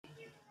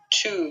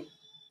2,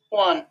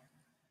 1.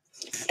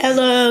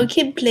 Hello,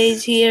 Kid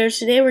Plays here.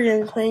 Today we're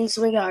going to be playing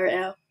some right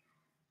now.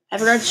 I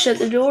forgot to shut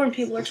the door and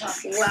people are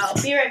talking. Wow,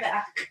 I'll be right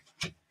back.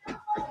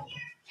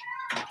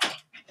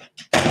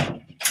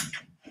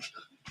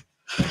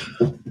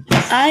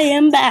 I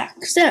am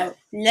back. So,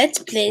 let's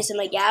play some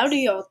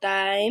audio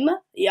time.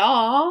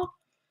 Yeah.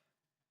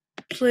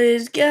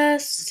 Please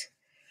guess.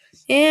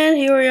 And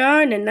here we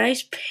are in a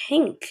nice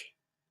pink.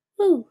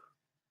 Woo.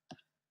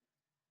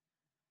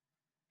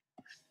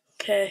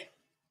 Okay.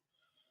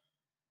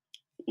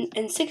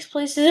 In 6th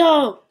place is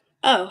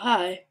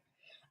hi.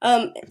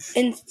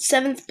 In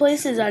 7th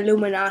place is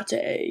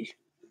Illuminati.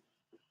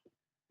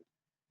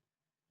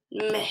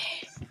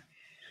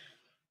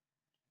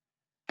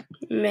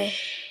 Meh.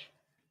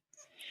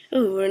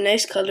 Ooh, a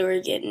nice color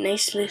again.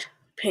 Nicely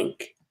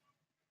pink.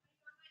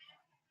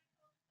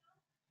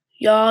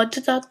 Yeah,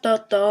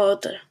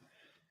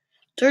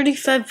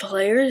 35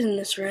 players in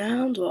this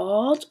round.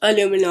 What?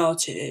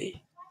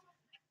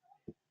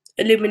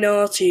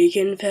 Illuminati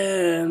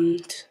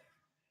confirmed.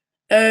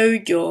 Oh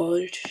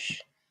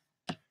gosh.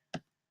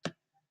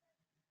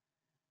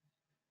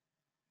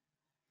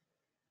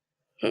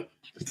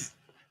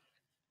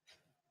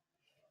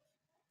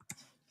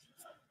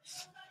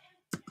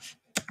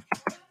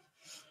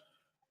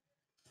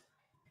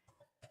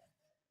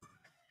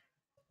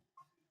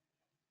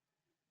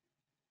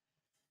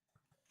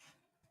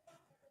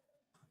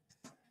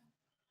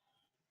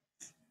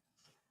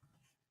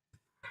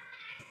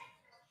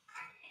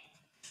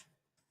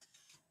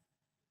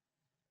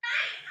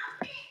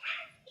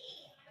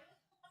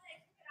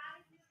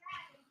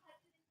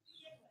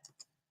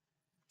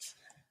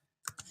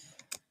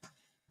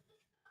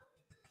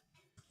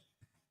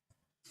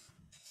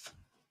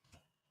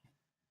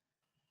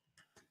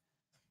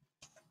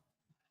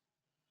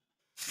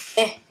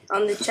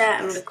 On the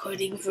chat, I'm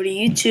recording for the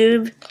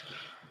YouTube.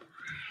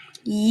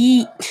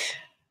 Yeet.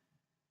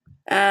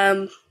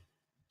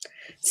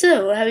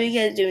 So, how are you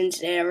guys doing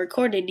today? I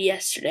recorded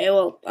yesterday.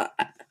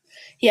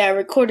 I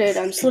recorded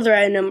on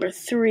Slytherin number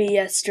 3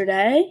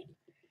 yesterday.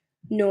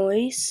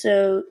 Nice.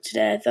 So,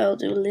 today I thought I'll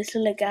do a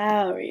little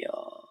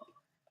Legario.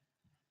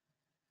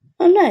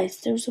 Oh,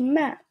 nice. There was a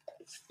map.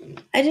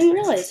 I didn't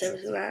realize there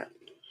was a map.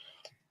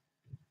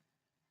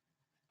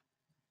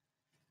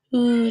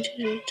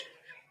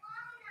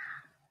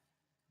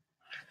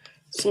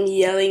 Some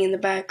yelling in the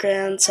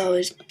background. It's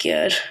always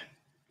good.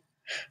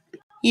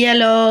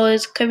 Yellow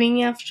is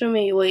coming after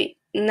me. Wait,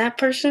 and that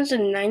person's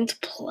in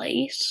 9th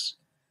place?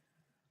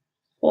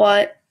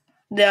 What?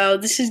 No,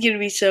 this is gonna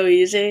be so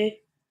easy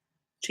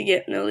to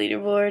get in the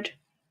leaderboard.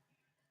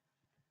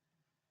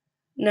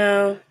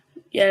 No.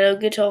 Yellow,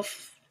 get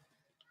off.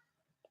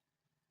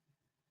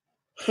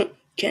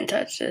 Can't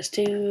touch this.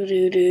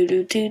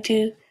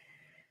 Do.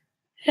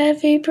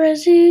 Heavy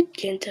pursuit.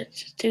 Can't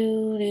touch this.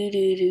 Do.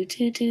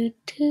 Can't touch.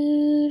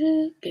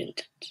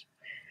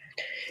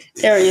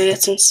 There we go,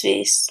 get some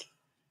space.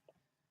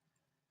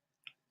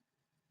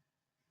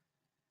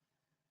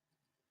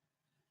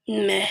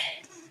 Meh.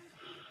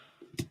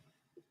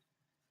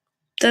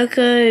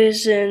 Ducka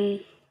is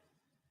in.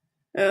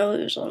 Oh,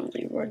 he was on the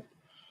leaderboard.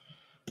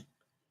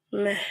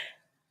 Meh.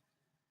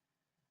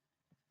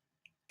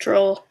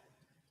 Troll.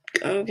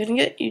 I'm gonna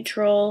get you,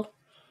 troll.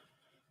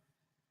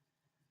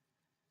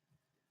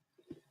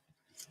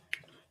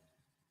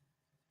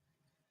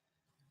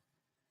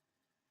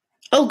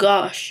 Oh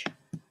gosh.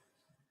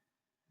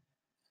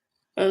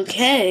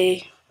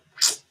 Okay.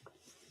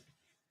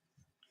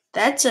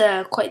 That's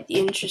quite the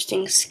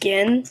interesting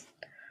skin.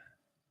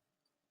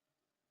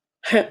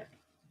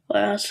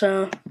 Well,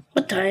 so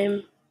what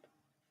time?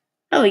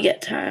 Oh, we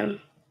get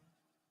time.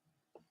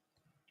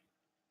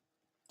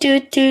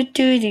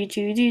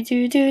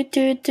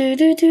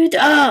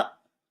 Ah!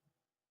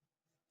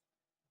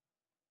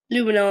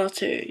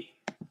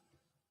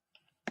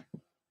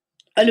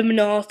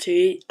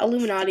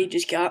 Illuminati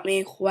just got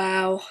me.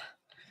 Wow.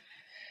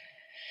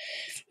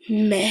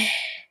 Meh.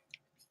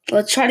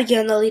 Let's try to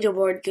get on the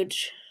leaderboard, good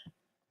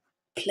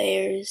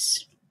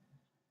players.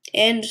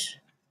 And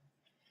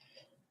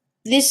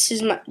this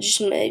is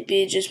might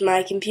be just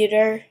my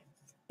computer,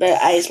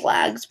 but ice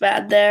lags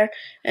bad there.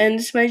 And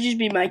this might just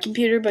be my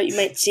computer, but you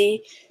might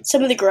see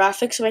some of the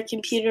graphics of my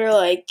computer,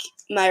 like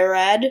my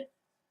red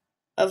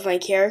of my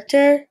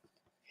character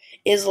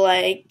is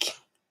like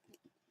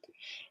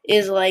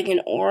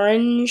an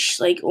orange,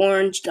 like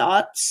orange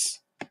dots.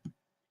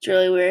 It's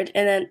really weird.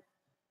 And then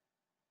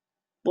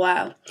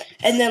wow.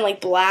 And then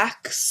like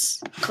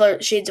blacks,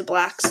 color shades of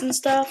blacks and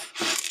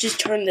stuff just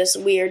turn this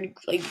weird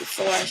like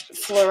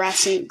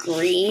fluorescent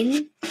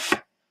green.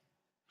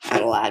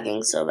 I'm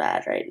lagging so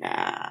bad right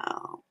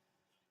now.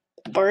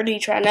 Birdie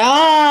trying to.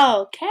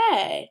 Oh,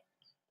 okay.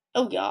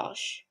 Oh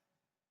gosh.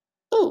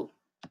 Ooh.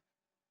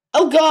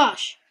 Oh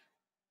gosh.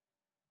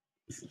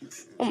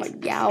 Oh my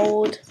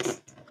god.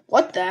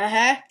 What the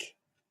heck?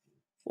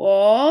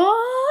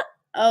 What?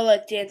 Oh,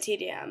 like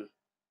DanTDM.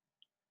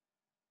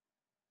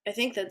 I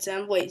think that's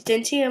him. Wait,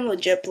 DanTDM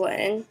legit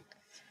playing?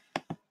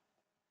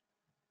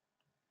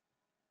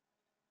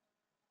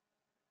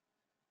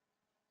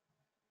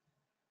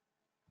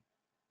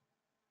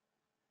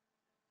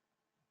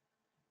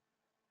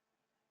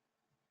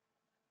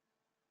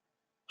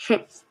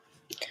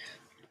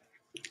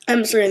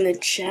 I'm sorry in the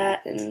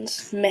chat, and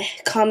meh,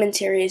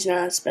 commentary is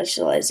not a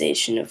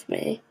specialization of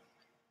me.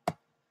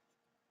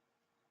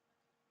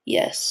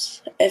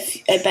 Yes,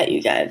 I bet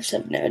you guys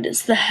have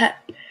noticed that.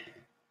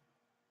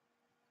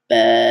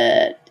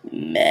 But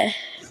meh.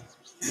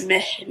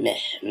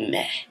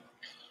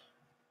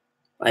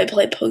 I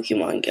play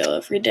Pokemon Go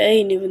every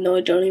day, and even though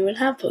I don't even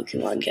have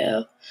Pokemon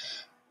Go.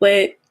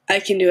 Wait, I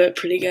can do it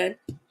pretty good.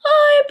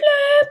 I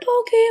play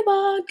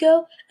Pokemon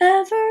Go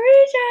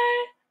every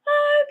day.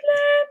 I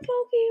play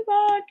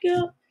Pokemon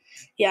Go.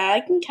 Yeah,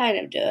 I can kind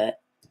of do it.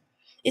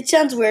 It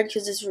sounds weird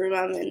because this room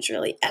I'm in is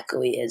really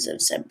echoey, as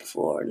I've said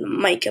before, and the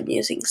mic I'm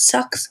using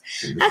sucks.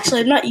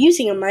 Actually, I'm not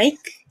using a mic.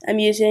 I'm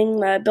using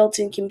my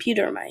built-in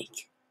computer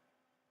mic.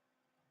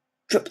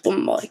 Drop the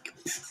mic.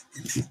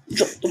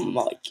 Drop the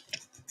mic.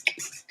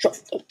 Drop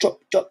the mic.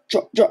 Drop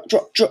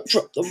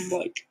the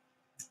mic.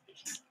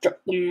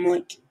 Drop the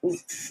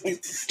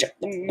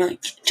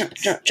mic.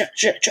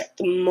 Drop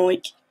the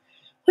mic.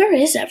 Where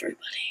is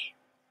everybody?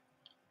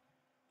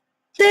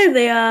 There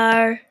they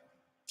are.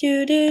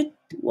 Dude.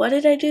 Why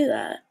did I do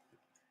that?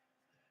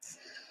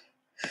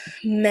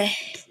 Meh.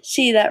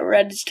 See, that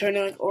red is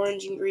turning like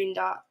orange and green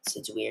dots.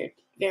 It's weird.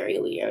 Very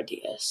weird,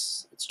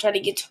 yes. Let's try to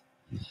get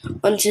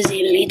onto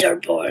the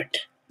leaderboard.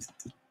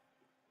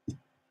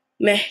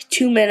 Meh.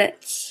 2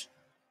 minutes.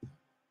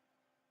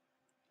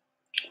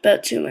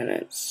 About 2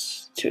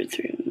 minutes. 2 or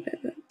 3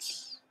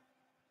 minutes.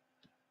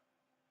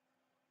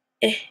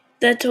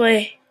 That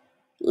way.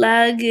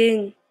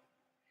 Lagging.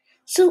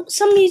 So,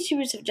 some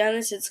YouTubers have done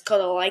this. It's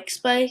called a like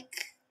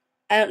spike.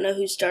 I don't know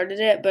who started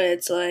it, but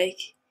it's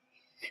like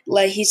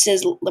he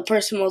says, the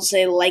person will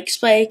say like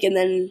spike, and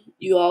then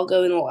you all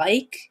go and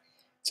like.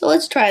 So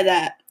let's try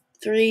that.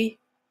 3,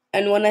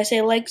 and when I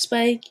say like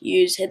spike,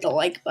 you just hit the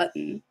like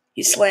button.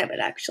 You slam it,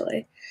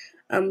 actually.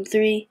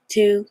 3,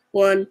 2,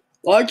 1.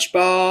 Like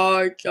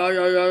spike. Hit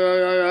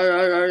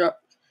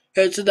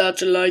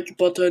that like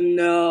button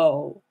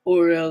now,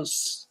 or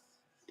else.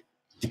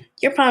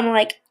 You're probably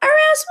like, or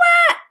else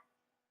what?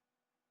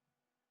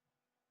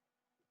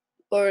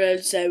 Or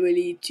else I will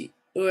eat you.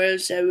 Or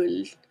else I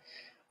will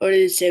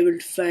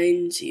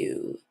find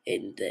you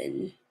and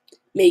then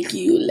make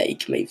you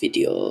like my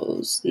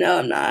videos. No,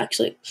 I'm not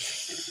actually.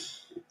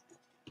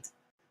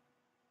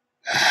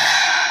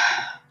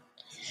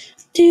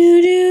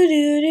 Do do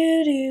do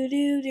do do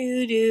do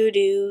do do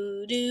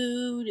do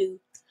do do.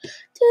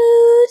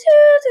 Do do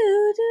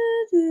do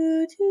do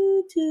do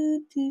do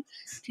do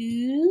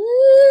do.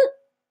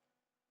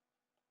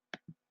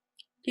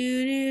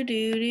 Do do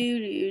do do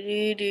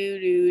do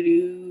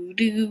do do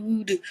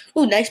do do.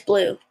 Ooh, nice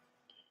blue.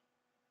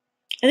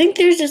 I think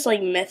there's this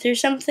like myth or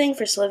something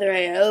for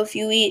Slither.io. If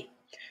you eat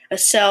a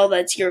cell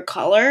that's your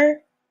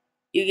color,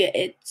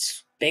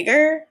 it's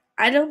bigger.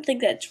 I don't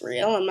think that's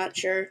real. I'm not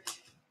sure.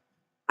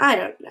 I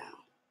don't know.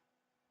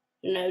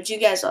 No, you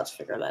guys have to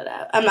figure that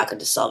out. I'm not going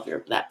to solve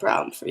that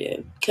problem for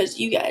you because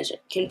you guys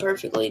can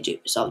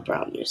perfectly solve the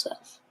problem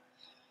yourself.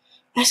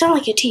 I sound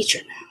like a teacher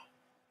now.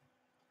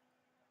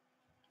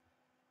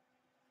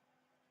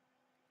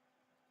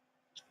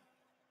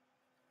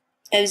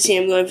 And see,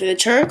 I'm going for the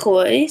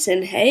turquoise,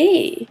 and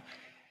hey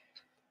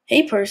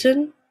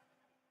person,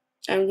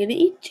 I'm gonna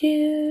eat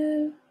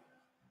you.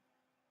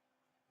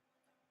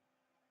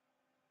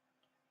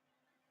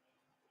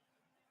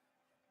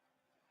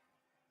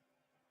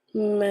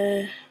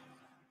 Meh.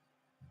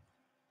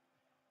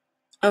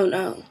 Oh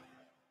no.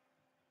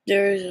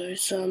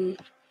 There's some.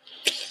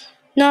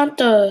 Not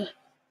the.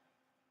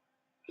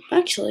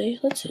 Actually,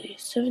 let's see.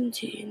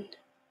 17.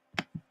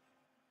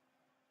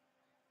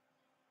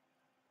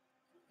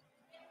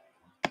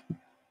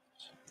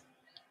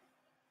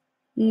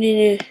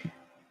 Nah.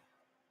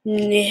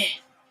 There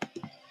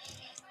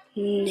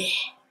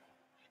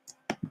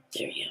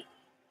you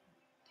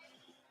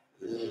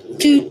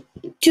go.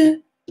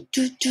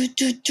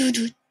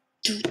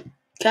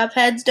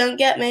 Cupheads don't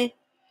get me.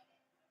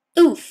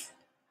 Oof.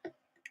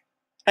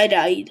 I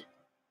died.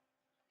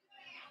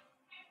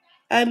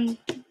 I'm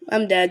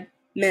dead.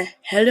 Meh.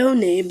 Hello,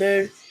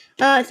 neighbor.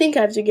 I think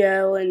I have to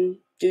go and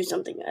do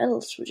something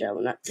else, which I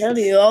will not tell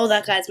you. Oh,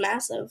 that guy's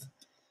massive.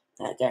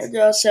 That guy or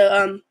girl.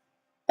 So,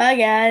 bye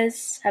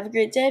guys. Have a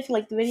great day. If you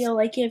like the video,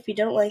 like it. If you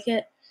don't like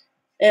it,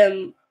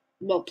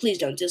 well, please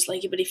don't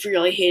dislike it. But if you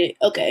really hate it,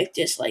 okay,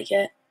 dislike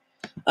it.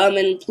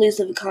 And please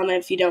leave a comment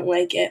if you don't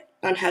like it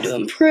on how to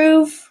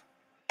improve.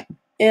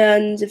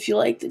 And if you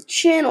like the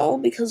channel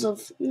because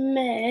of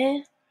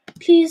meh,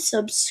 please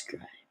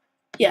subscribe.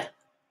 Yeah,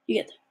 you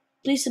get that.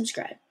 Please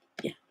subscribe.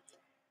 Yeah.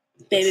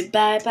 Baby,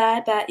 bye.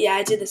 Yeah,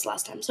 I did this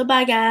last time. So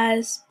bye,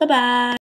 guys. Bye-bye.